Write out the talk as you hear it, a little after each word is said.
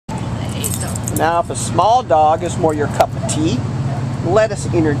Now, if a small dog is more your cup of tea, let us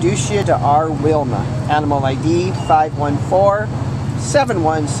introduce you to our Wilma, animal ID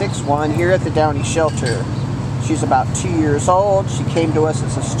 5147161 here at the Downey Shelter. She's about 2 years old. She came to us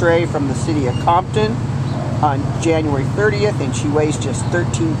as a stray from the city of Compton on January 30th, and she weighs just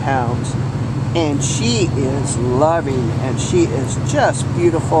 13 pounds. And she is loving, and she is just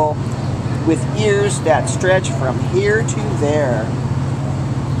beautiful, with ears that stretch from here to there.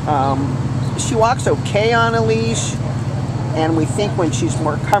 She walks okay on a leash, and we think when she's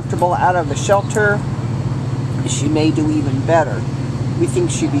more comfortable out of the shelter, she may do even better. We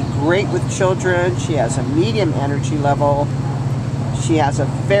think she'd be great with children. She has a medium energy level. She has a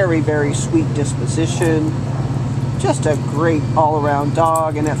very, very sweet disposition. Just a great all-around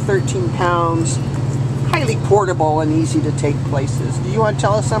dog, and at 13 pounds, highly portable and easy to take places. Do you want to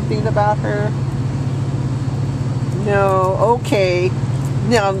tell us something about her? No? Okay.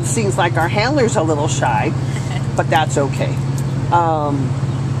 Now, it seems like our handler's a little shy, but that's okay.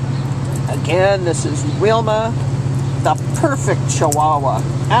 Again, this is Wilma, the perfect Chihuahua.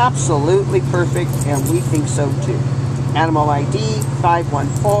 Absolutely perfect, and we think so too. Animal ID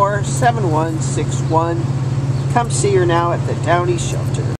 5147161. Come see her now at the Downey Shelter.